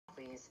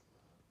please.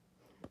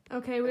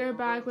 Okay, we are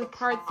back with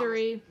part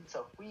 3.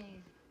 So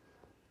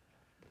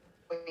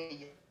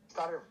you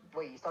started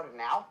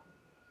now?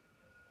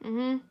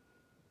 Mm-hmm.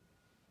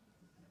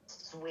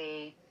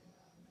 Sweet.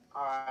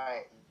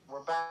 Alright,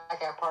 we're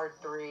back at part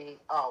 3.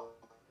 Oh,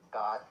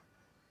 God.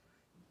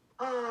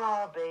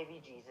 Ah,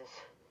 baby Jesus.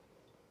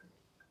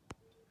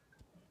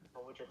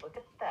 Oh, would you look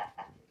at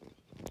that?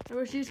 I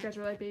wish these guys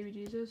were like baby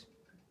Jesus.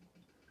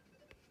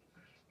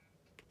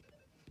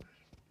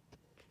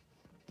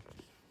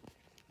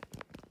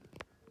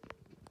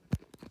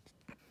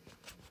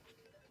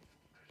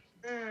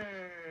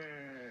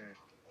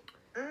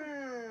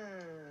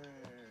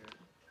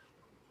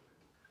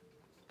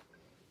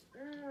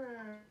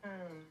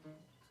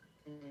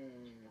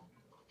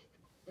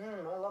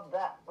 I love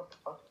that. What the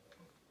fuck?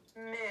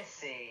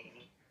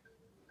 Missy.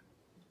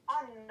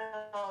 I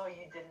know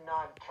you did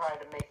not try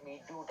to make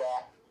me do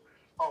that.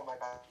 Oh my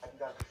God, you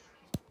gotta be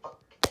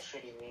fucking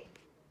shitting me.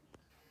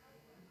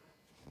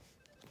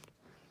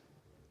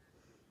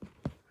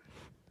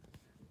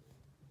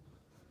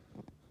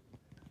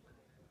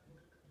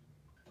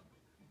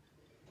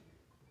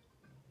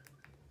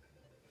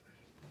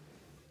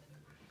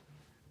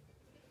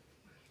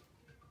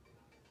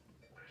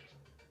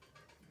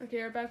 Okay,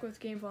 we're back with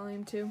game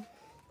volume 2.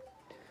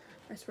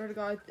 I swear to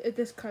God, if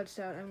this cuts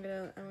out, I'm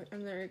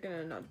never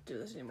gonna not do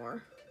this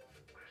anymore.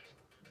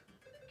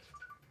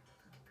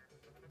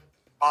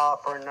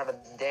 For another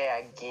day,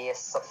 I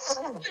guess.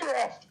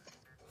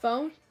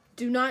 Phone,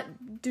 do not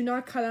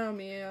cut out on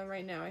me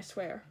right now. I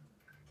swear.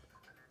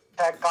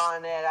 Check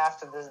on it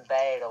after this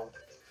battle,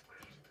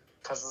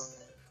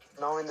 cause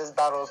knowing this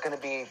battle is gonna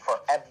be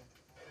forever.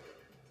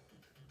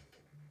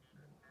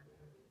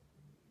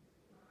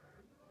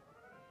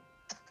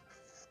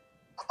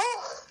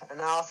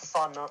 And I also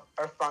saw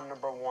Earthbound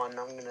 #1.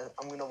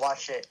 I'm gonna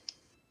watch it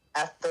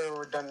after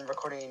we're done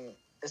recording.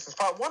 This is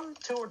part 1,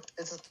 2, or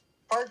this is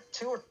part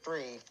 2 or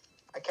 3.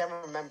 I can't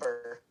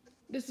remember.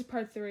 This is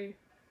part 3.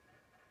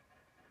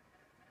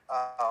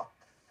 Oh,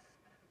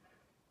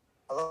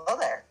 hello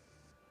there.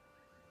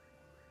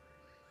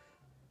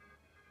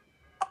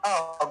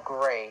 Oh,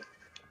 great.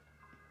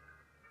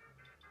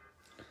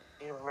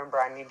 You remember,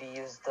 I need to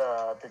use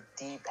the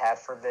D-pad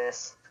for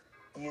this.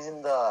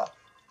 Using the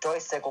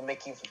joystick will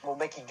make you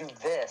do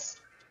this.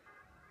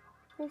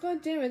 Well,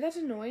 God damn it, that's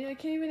annoying. I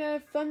can't even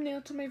add a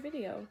thumbnail to my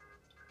video.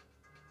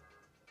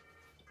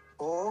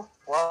 Ooh,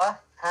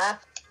 what? Huh?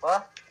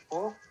 What?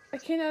 Ooh. I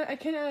can't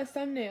add a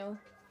thumbnail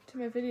to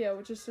my video,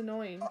 which is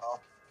annoying. Uh-oh.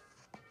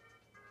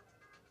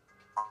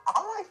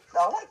 I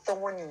like the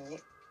one you.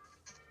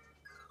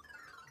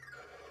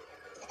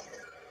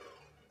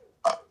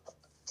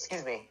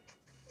 Excuse me.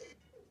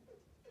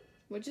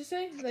 What'd you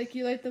say? Like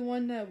you like the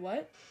one that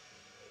what?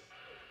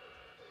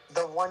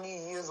 The one you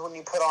use when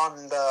you put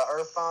on the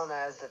Earthbound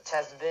as the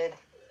test vid.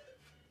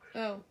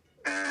 Oh.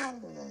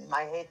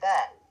 I hate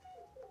that.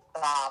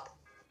 Stop.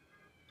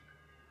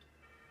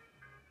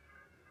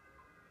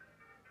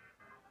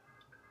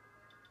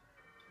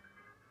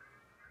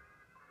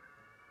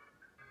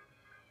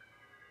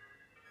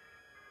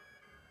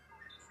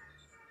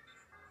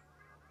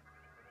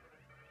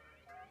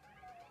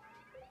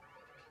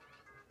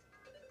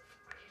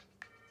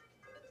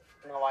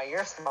 I don't know why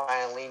you're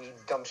smiling, you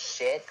dumb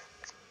shit.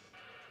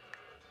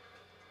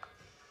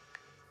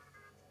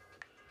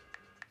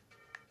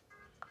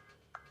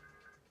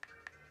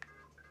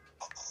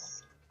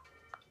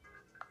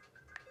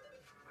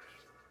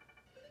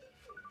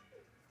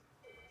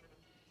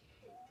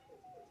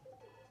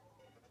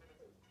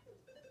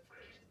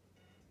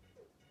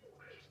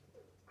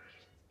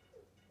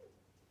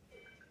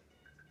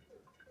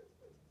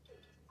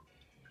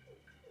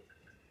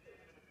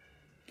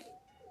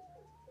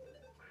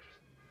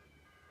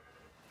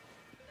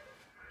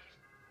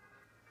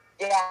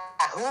 Yeah,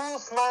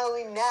 who's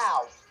smiling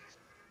now?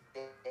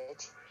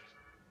 Bitch.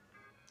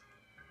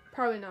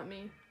 Probably not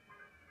me.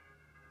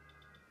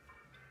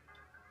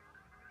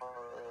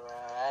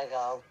 I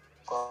go.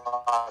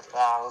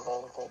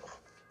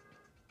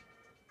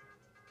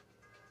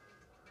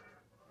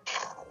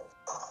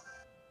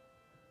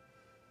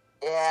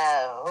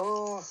 Yeah,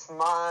 who's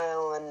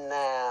smiling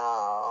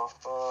now?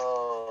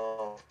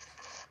 Oh,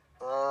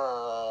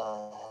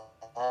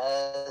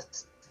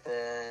 has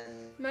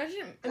been.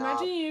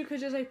 Imagine you could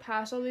just like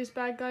pass all these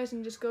bad guys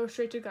and just go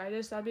straight to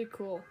Guidus. That'd be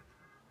cool.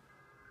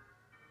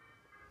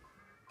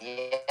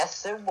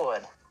 Yes, it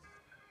would.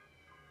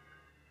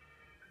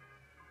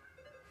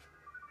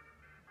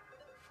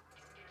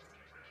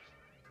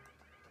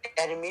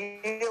 Dead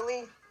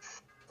immediately?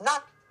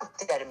 Not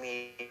dead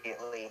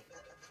immediately.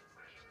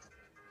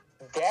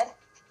 Dead?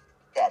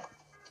 Dead.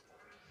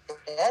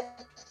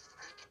 Dead?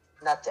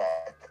 Not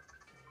dead.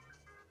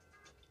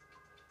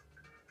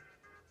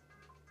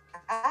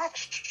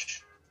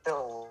 Actually...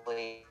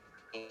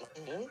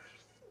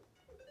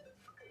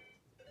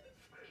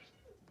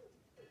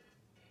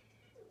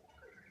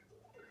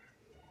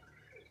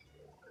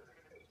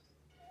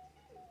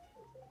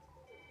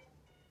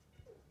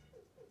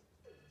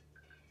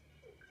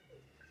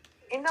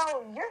 You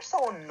know, you're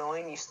so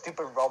annoying, you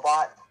stupid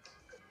robot.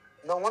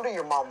 No wonder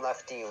your mom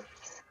left you.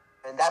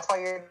 And that's why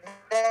you're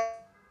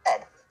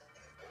dead.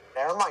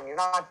 Never mind, you're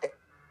not dead.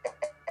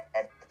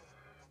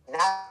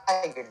 Now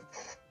you're...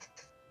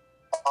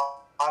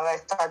 Why did I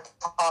start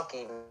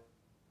talking?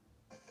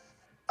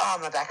 Oh,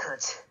 my back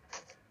hurts.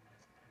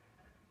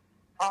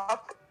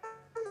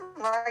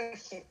 Right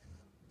here.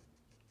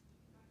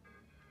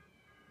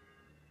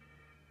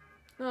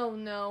 Oh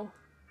no.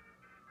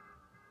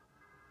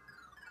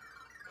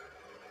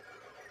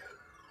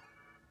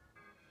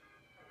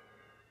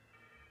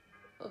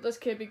 Oh, this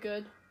can't be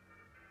good.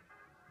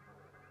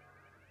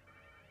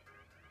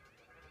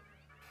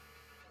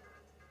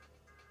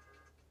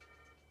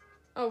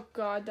 Oh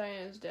god,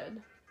 Diana's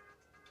dead.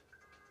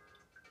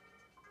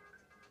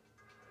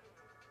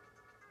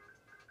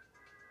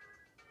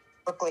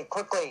 Quickly,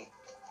 quickly.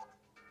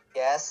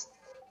 Yes,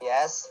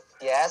 yes,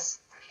 yes.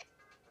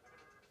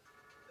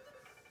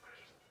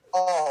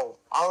 Oh,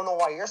 I don't know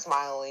why you're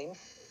smiling.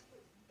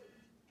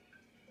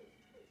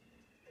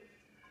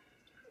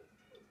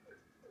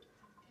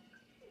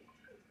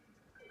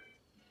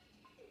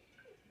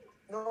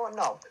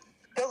 No.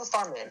 Kill the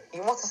Starman. He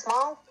wants to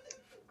smile?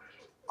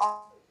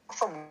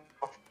 From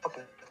a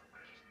fucking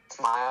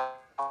smile.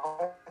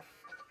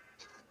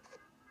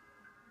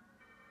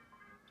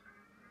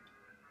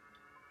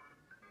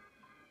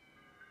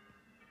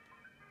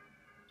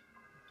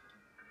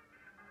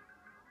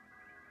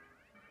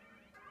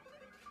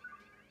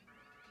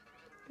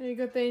 Hey,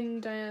 good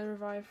thing Diana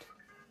revived.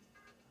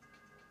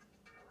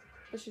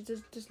 But she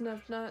just does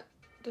not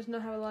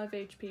have a lot of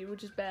HP,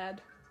 which is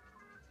bad.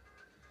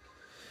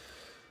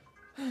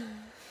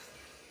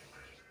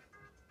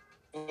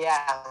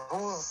 Yeah,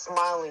 who's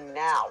smiling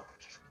now?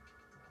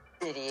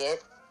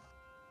 Idiot.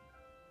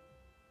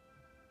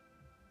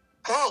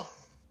 Hey!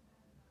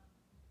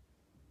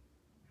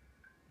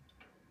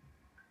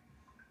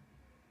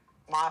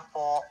 My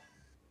fault.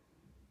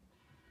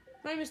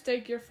 My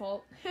mistake, your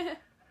fault.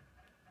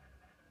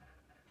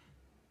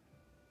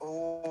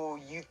 Ooh,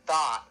 you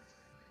thought.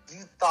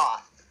 You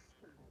thought.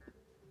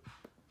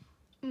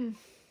 Mm.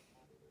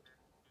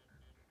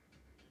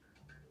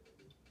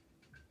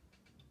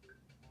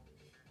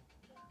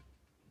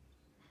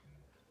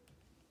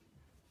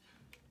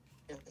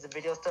 Is the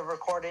video still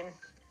recording?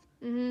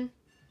 Mm-hmm.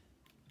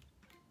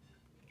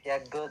 Yeah,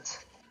 good.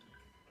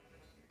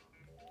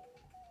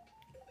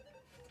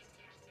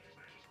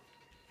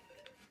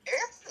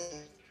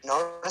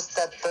 Notice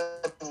that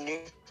the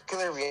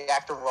nuclear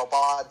reactor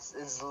robot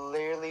is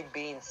literally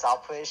being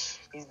selfish.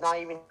 He's not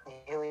even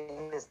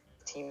healing his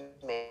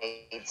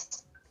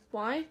teammates.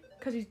 Why?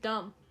 Because he's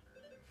dumb.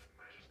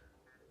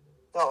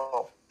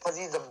 No, because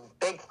he's a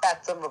big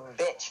fat son of a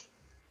bitch.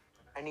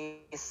 And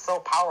he's so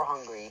power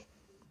hungry.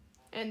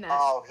 And that.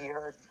 Oh, he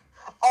hurt.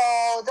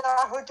 Oh, did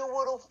I hurt your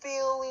little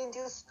feelings,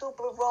 you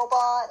stupid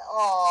robot?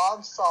 Oh,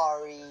 I'm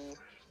sorry.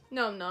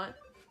 No, I'm not.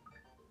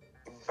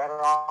 You're better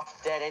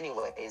off dead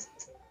anyways.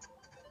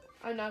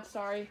 I'm not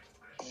sorry.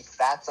 You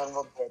fat son of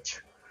a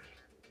bitch.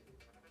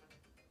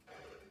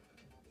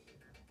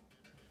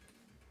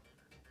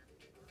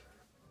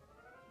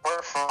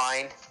 We're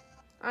fine.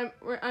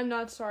 I'm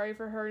not sorry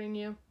for hurting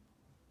you.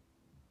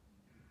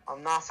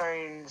 I'm not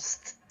sorry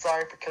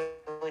for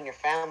killing your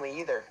family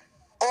either.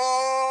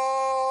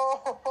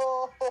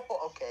 Oh,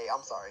 okay.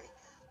 I'm sorry.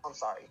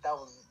 That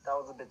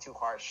was a bit too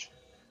harsh.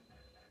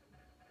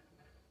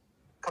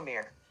 Come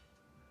here.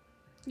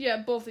 Yeah,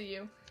 both of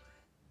you.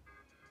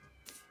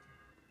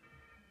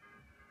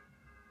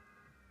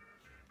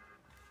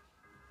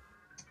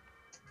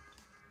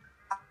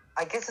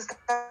 I guess this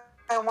guy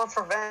wants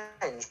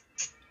revenge.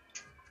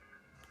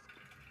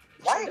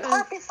 Why are you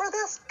clapping for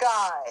this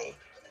guy?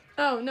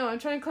 Oh no, I'm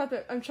trying to clap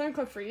it. I'm trying to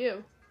clap for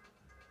you.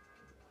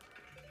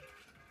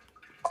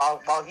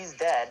 Well, he's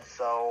dead,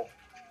 so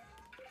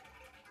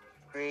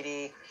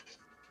greedy.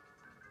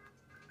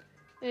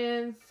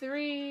 And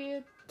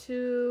 3,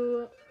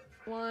 2,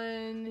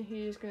 1.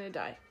 He's gonna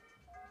die.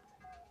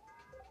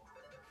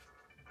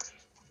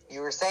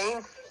 You were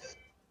saying?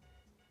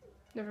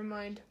 Never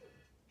mind.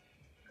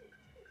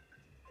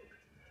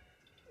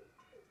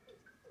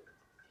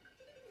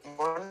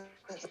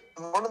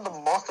 One of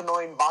the most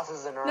annoying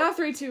bosses in Earth. Now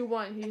 3, 2,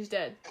 1. He's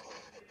dead.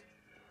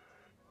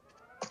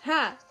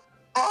 Ha!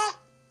 Huh?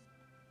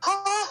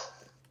 Huh?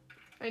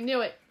 I knew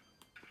it.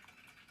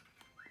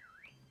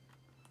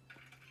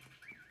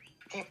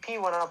 PP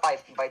went up by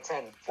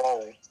 10.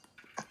 Whoa.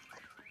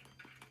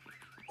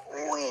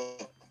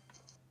 Wait.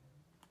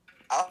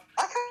 I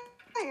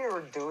thought you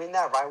were doing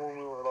that right when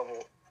we were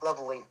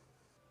level 8.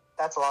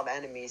 That's a lot of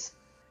enemies.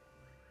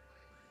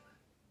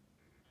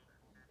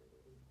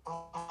 Die.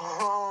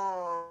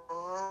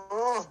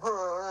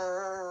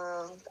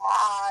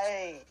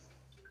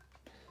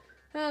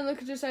 Oh,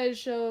 look, it decided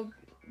to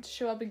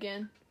show up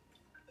again.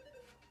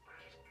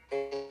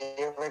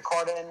 You're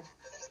recording.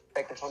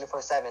 Baker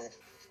 24/7.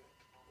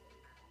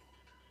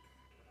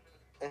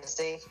 Let's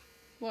see.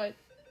 What?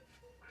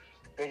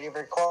 Video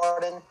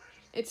recording.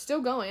 It's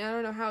still going. I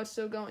don't know how it's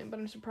still going, but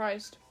I'm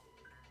surprised.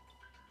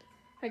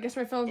 I guess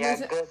my phone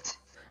Yeah, good.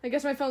 I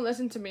guess my phone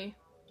listened to me.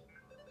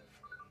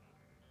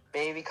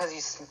 Maybe because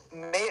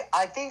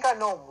I think I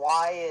know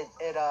why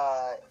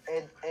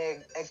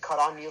it cut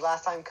on you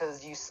last time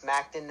because you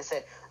smacked it and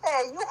said,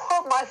 "Hey, you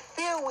hurt my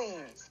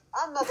feelings.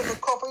 I'm not gonna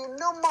call for you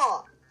no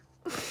more."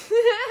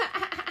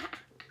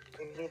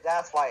 Maybe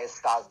that's why it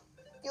stopped.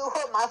 You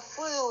hurt my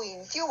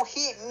feelings. You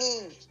hit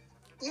me.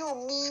 You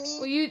meanie.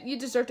 Well, you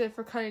deserved it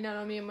for cutting out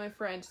on me and my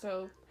friend.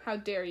 So how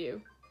dare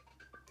you?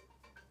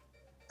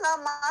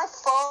 Not my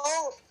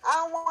fault.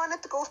 I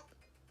wanted to go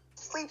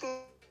sleep.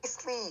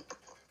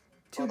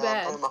 Too I'm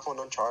bad. putting my phone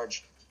on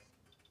charge.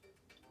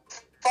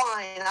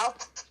 Fine, I'll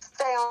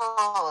stay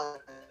on.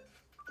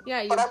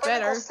 Yeah, you But I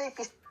better. Go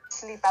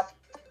sleep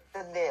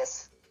after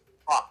this.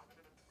 Fuck.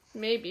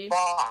 Maybe.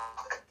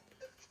 Fuck.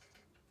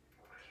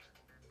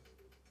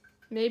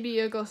 Maybe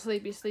you'll go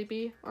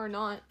sleepy or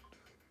not.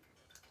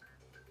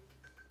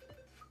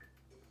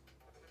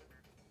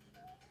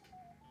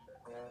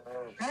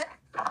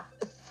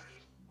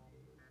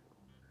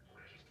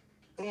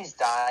 Please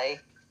die.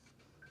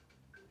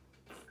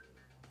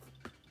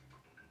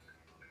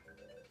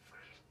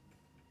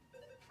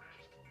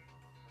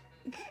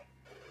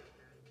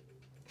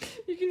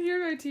 You can hear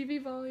my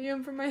TV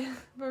volume from my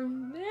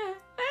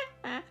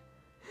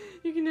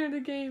You can hear the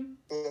game.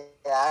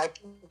 Yeah,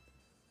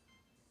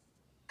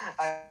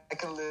 I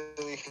can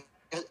literally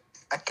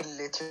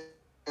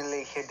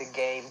hear the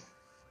game.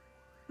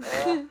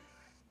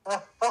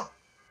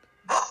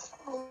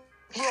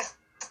 Yes,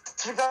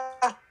 we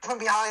got from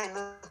behind.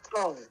 Let's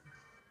go.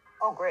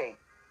 Oh, great.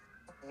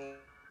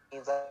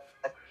 Means I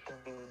can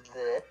do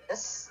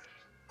this.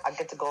 I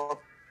get to go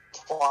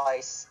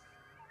twice.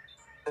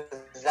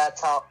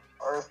 That's how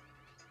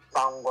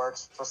Earthbound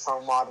works for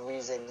some odd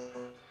reason.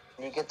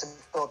 You get to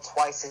go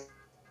twice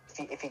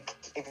if you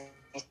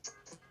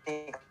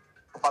sneak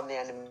up on the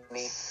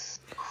enemy.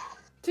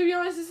 To be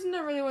honest, this is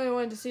not really what I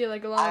wanted to see.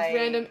 Like a lot of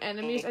random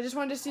enemies. I just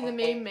wanted to see the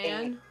main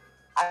man.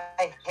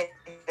 I hate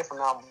it for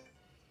not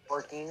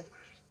working.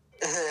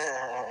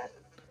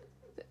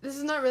 This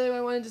is not really what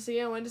I wanted to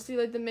see. I wanted to see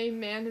like the main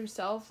man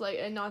himself, like,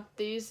 and not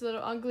these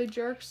little ugly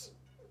jerks.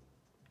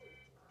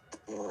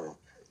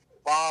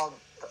 Well,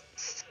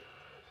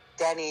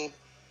 Danny,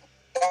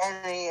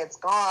 it's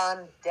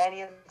gone.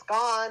 Danny, it's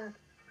gone.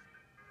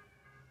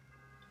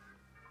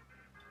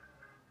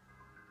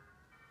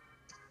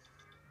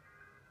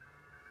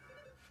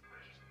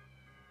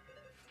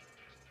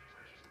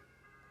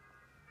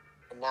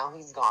 And now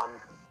he's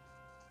gone.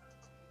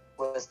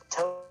 Was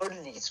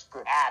totally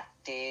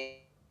scrapped,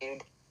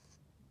 dude.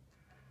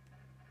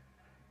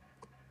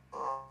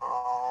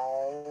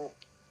 Oh,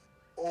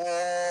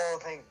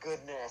 thank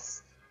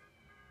goodness.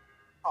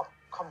 Oh,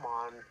 come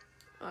on.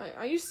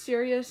 Are you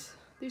serious?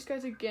 These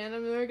guys again?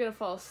 I'm literally gonna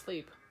fall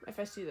asleep if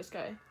I see this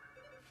guy.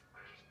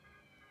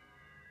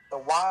 The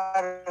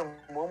Wild and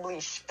Woolly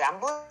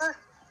Shambler?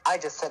 I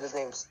just said his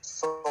name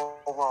so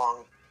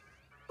wrong.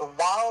 The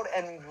Wild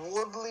and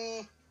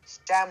Woodley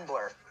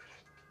Shambler.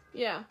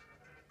 Yeah.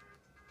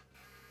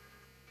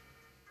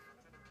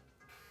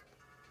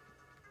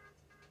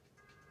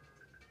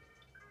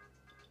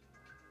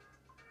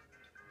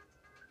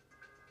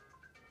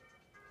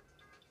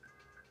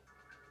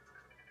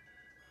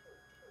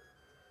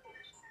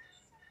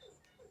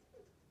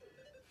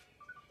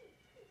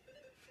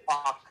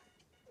 Fuck.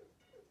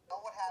 You know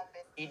what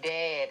happened? He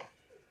did.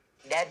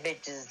 That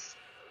bitch is...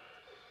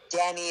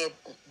 Danny,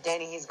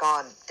 he's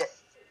gone.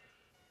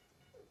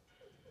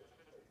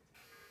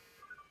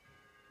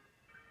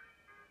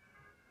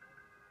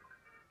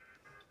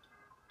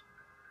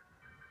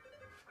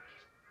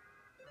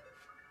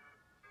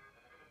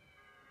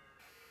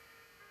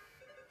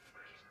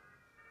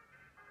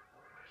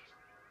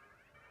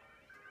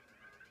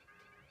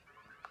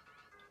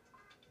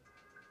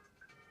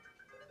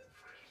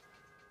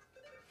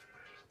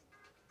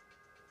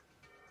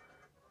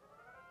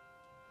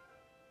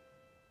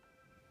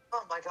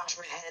 Oh my gosh,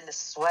 my hand is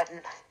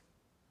sweating.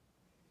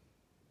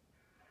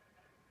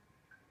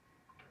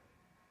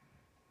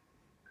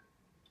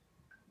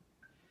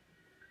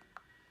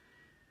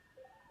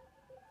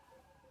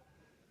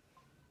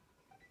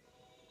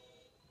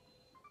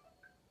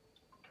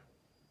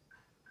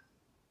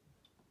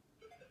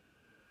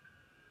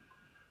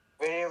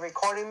 Ready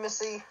recording,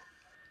 Missy?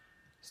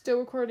 Still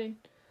recording.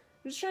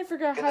 I'm just trying to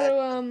figure out how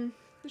to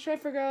just trying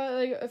to figure out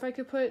like if I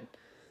could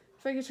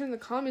turn the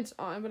comments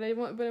on, but it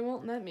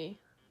won't let me.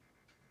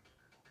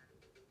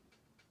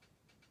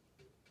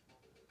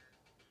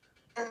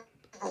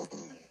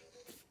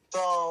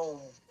 So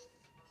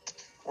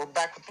we're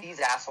back with these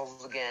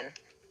assholes again.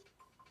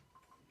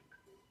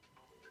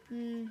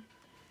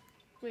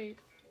 Wait.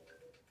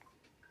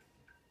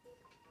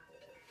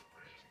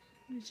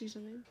 Let me see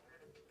something.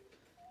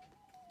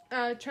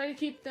 Try to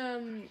keep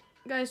them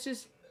guys.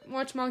 Just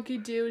watch Monkey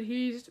Dude.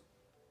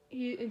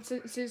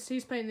 Since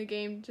he's playing the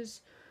game,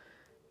 just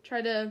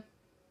try to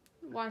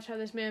watch how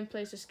this man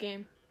plays this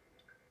game.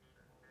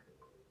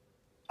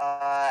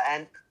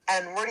 And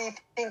where do you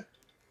think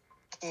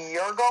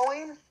you're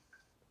going?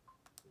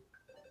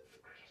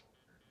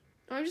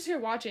 I'm just here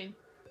watching.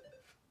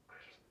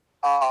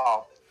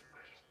 Oh.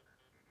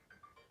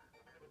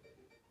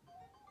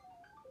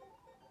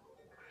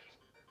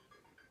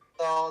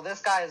 So this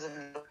guy is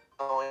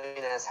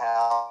annoying as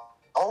hell,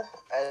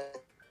 as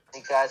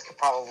you guys could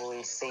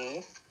probably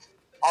see.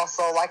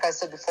 Also, like I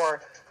said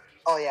before,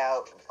 oh yeah,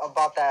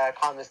 about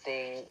that comments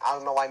thing, I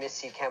don't know why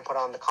Missy can't put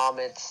on the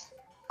comments.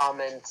 I'm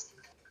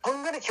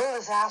gonna kill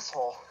this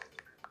asshole.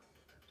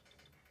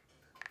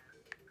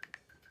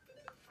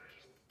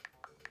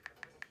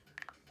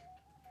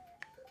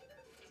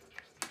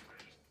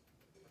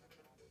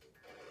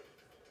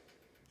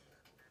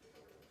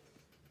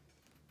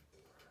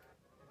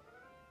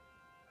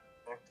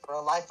 For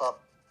a life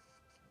up.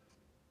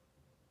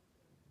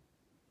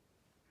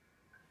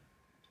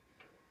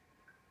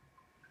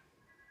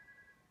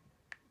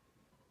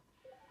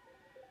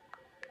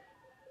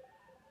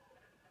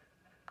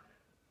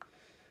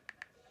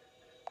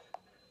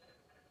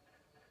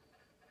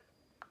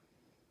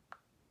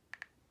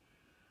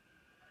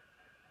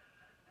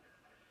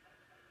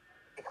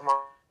 Come on,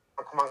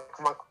 come on,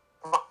 come on,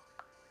 come on.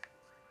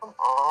 Come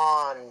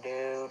on,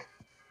 dude.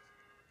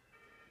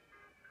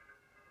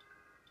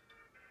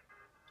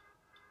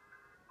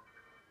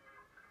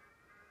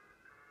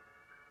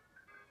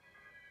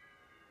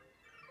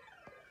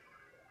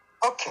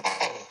 Okay.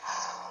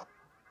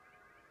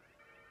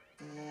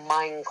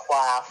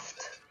 Minecraft.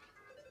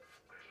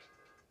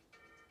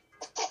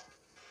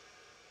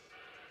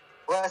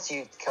 Bless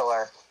you,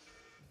 killer.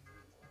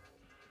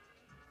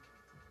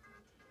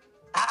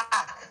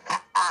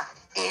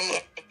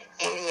 Idiot,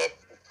 idiot.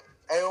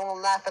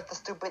 Everyone laugh at the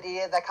stupid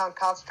idiot that can't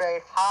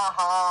concentrate. Ha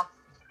ha.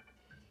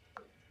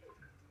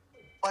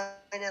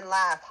 Point and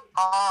laugh.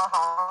 Ha ha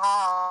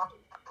ha.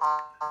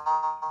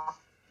 Ha.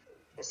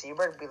 You see, you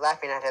better be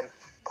laughing at him.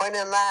 Point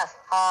and laugh.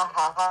 Ha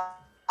ha ha.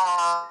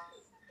 Ha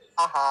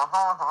ha ha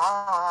ha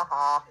ha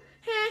ha.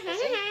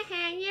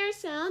 You're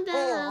so Oh,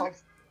 dumb.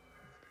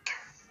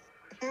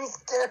 you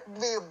scared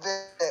me a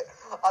bit.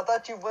 I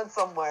thought you went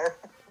somewhere.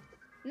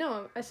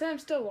 No, I said I'm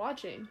still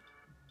watching.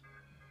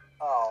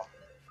 Oh.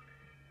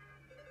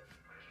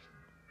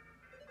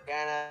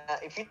 And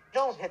if you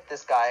don't hit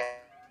this guy,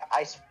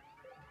 I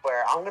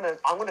swear I'm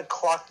gonna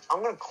clock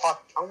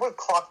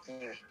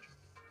you.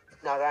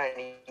 No,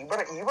 Danny, you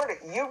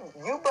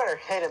better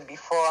hit him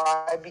before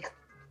I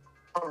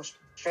become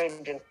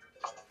strange and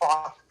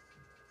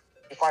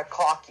before I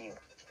clock you.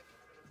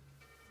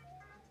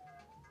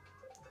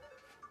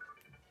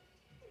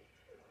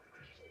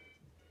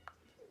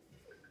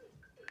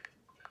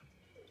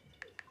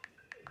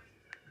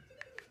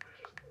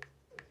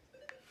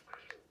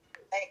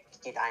 Thank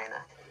you,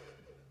 Diana.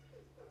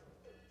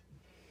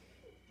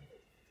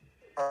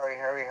 Hurry,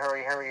 hurry,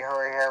 hurry, hurry,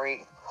 hurry,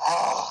 hurry.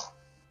 Oh.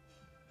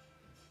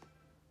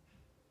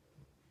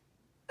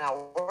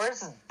 Now,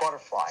 where's this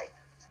butterfly?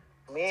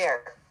 Come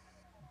here.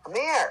 Come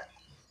here.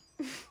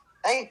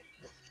 Hey.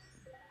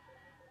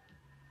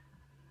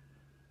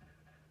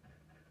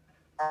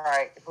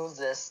 Alright, who's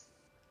this?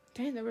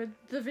 Dang,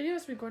 the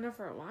video's been going on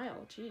for a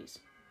while. Jeez.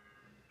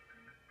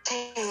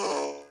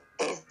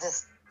 It's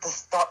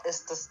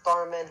the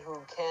Starman who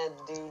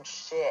can't do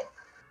shit.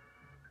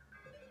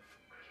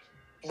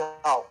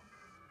 No.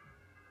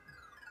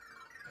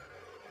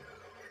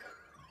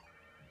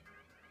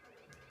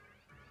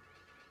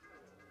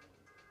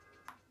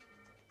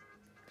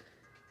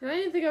 I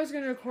didn't think I was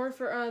gonna record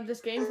for this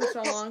game for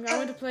so long. I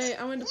wanted to play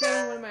one of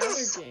my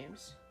other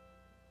games.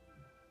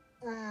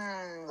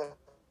 The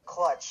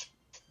clutch.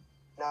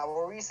 Now,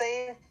 what were you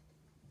saying?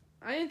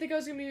 I didn't think I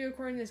was gonna be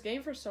recording this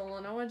game for so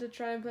long. I wanted to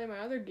try and play my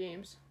other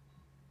games.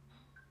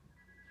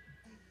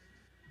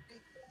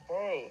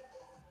 Hey.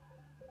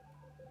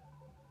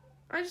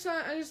 I just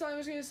thought I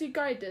was gonna see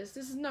guide this.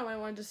 This is not what I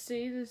wanted to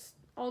see.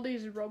 All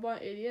these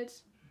robot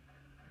idiots.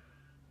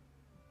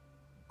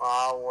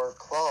 We're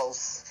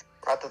close.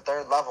 We're at the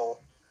 3rd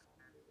level.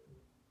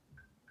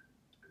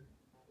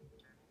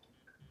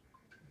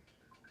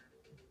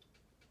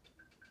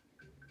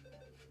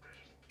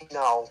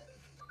 No.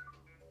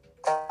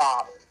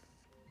 Stop.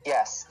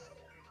 Yes.